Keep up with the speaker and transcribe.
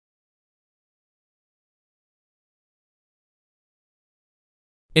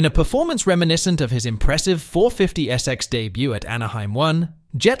In a performance reminiscent of his impressive 450SX debut at Anaheim 1,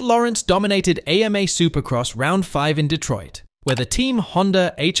 Jett Lawrence dominated AMA Supercross Round 5 in Detroit, where the Team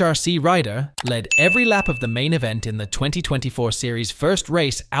Honda HRC rider led every lap of the main event in the 2024 series' first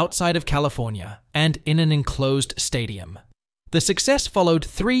race outside of California and in an enclosed stadium. The success followed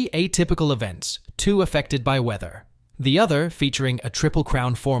 3 atypical events, 2 affected by weather, the other featuring a Triple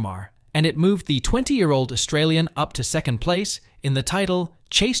Crown 4mar, and it moved the 20-year-old Australian up to second place in the title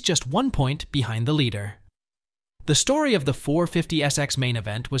Chase just 1 point behind the leader. The story of the 450SX main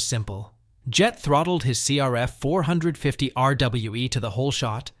event was simple. Jett throttled his CRF 450 RWE to the whole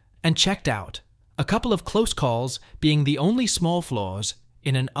shot and checked out, a couple of close calls being the only small flaws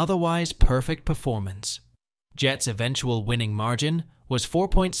in an otherwise perfect performance. Jett's eventual winning margin was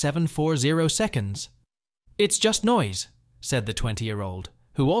 4.740 seconds. "It's just noise," said the 20-year-old,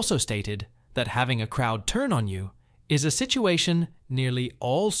 who also stated that having a crowd turn on you is a situation nearly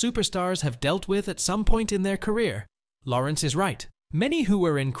all superstars have dealt with at some point in their career. Lawrence is right. Many who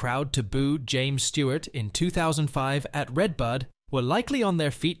were in crowd to boo James Stewart in 2005 at Redbull were likely on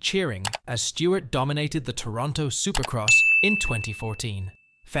their feet cheering as Stewart dominated the Toronto Supercross in 2014.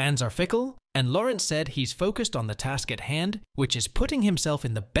 Fans are fickle, and Lawrence said he's focused on the task at hand, which is putting himself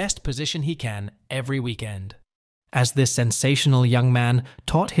in the best position he can every weekend. As this sensational young man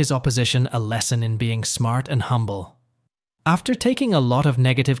taught his opposition a lesson in being smart and humble. After taking a lot of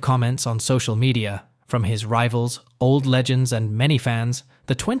negative comments on social media, from his rivals, old legends, and many fans,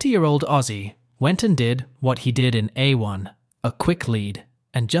 the 20-year-old Aussie went and did what he did in A1, a quick lead,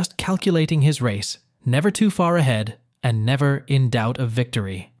 and just calculating his race, never too far ahead, and never in doubt of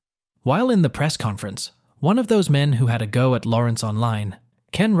victory. While in the press conference, one of those men who had a go at Lawrence online,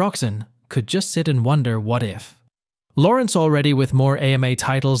 Ken Roxon, could just sit and wonder what if. Lawrence, already with more AMA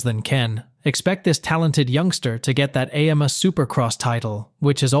titles than Ken, expect this talented youngster to get that AMA Supercross title,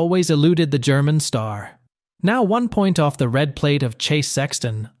 which has always eluded the German star. Now 1 point off the red plate of Chase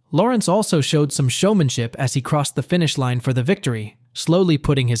Sexton, Lawrence also showed some showmanship as he crossed the finish line for the victory, slowly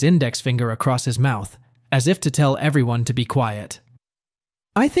putting his index finger across his mouth, as if to tell everyone to be quiet.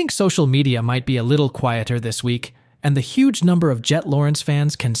 I think social media might be a little quieter this week, and the huge number of Jett Lawrence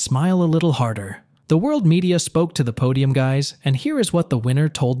fans can smile a little harder. The world media spoke to the podium guys, and here is what the winner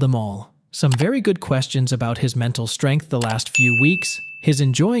told them all. Some very good questions about his mental strength the last few weeks, his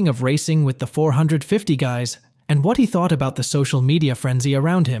enjoying of racing with the 450 guys, and what he thought about the social media frenzy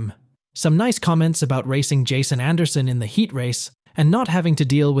around him. Some nice comments about racing Jason Anderson in the heat race, and not having to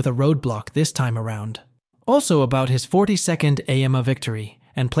deal with a roadblock this time around. Also about his 42nd AMA victory,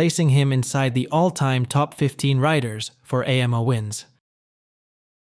 and placing him inside the all-time top 15 riders for AMA wins.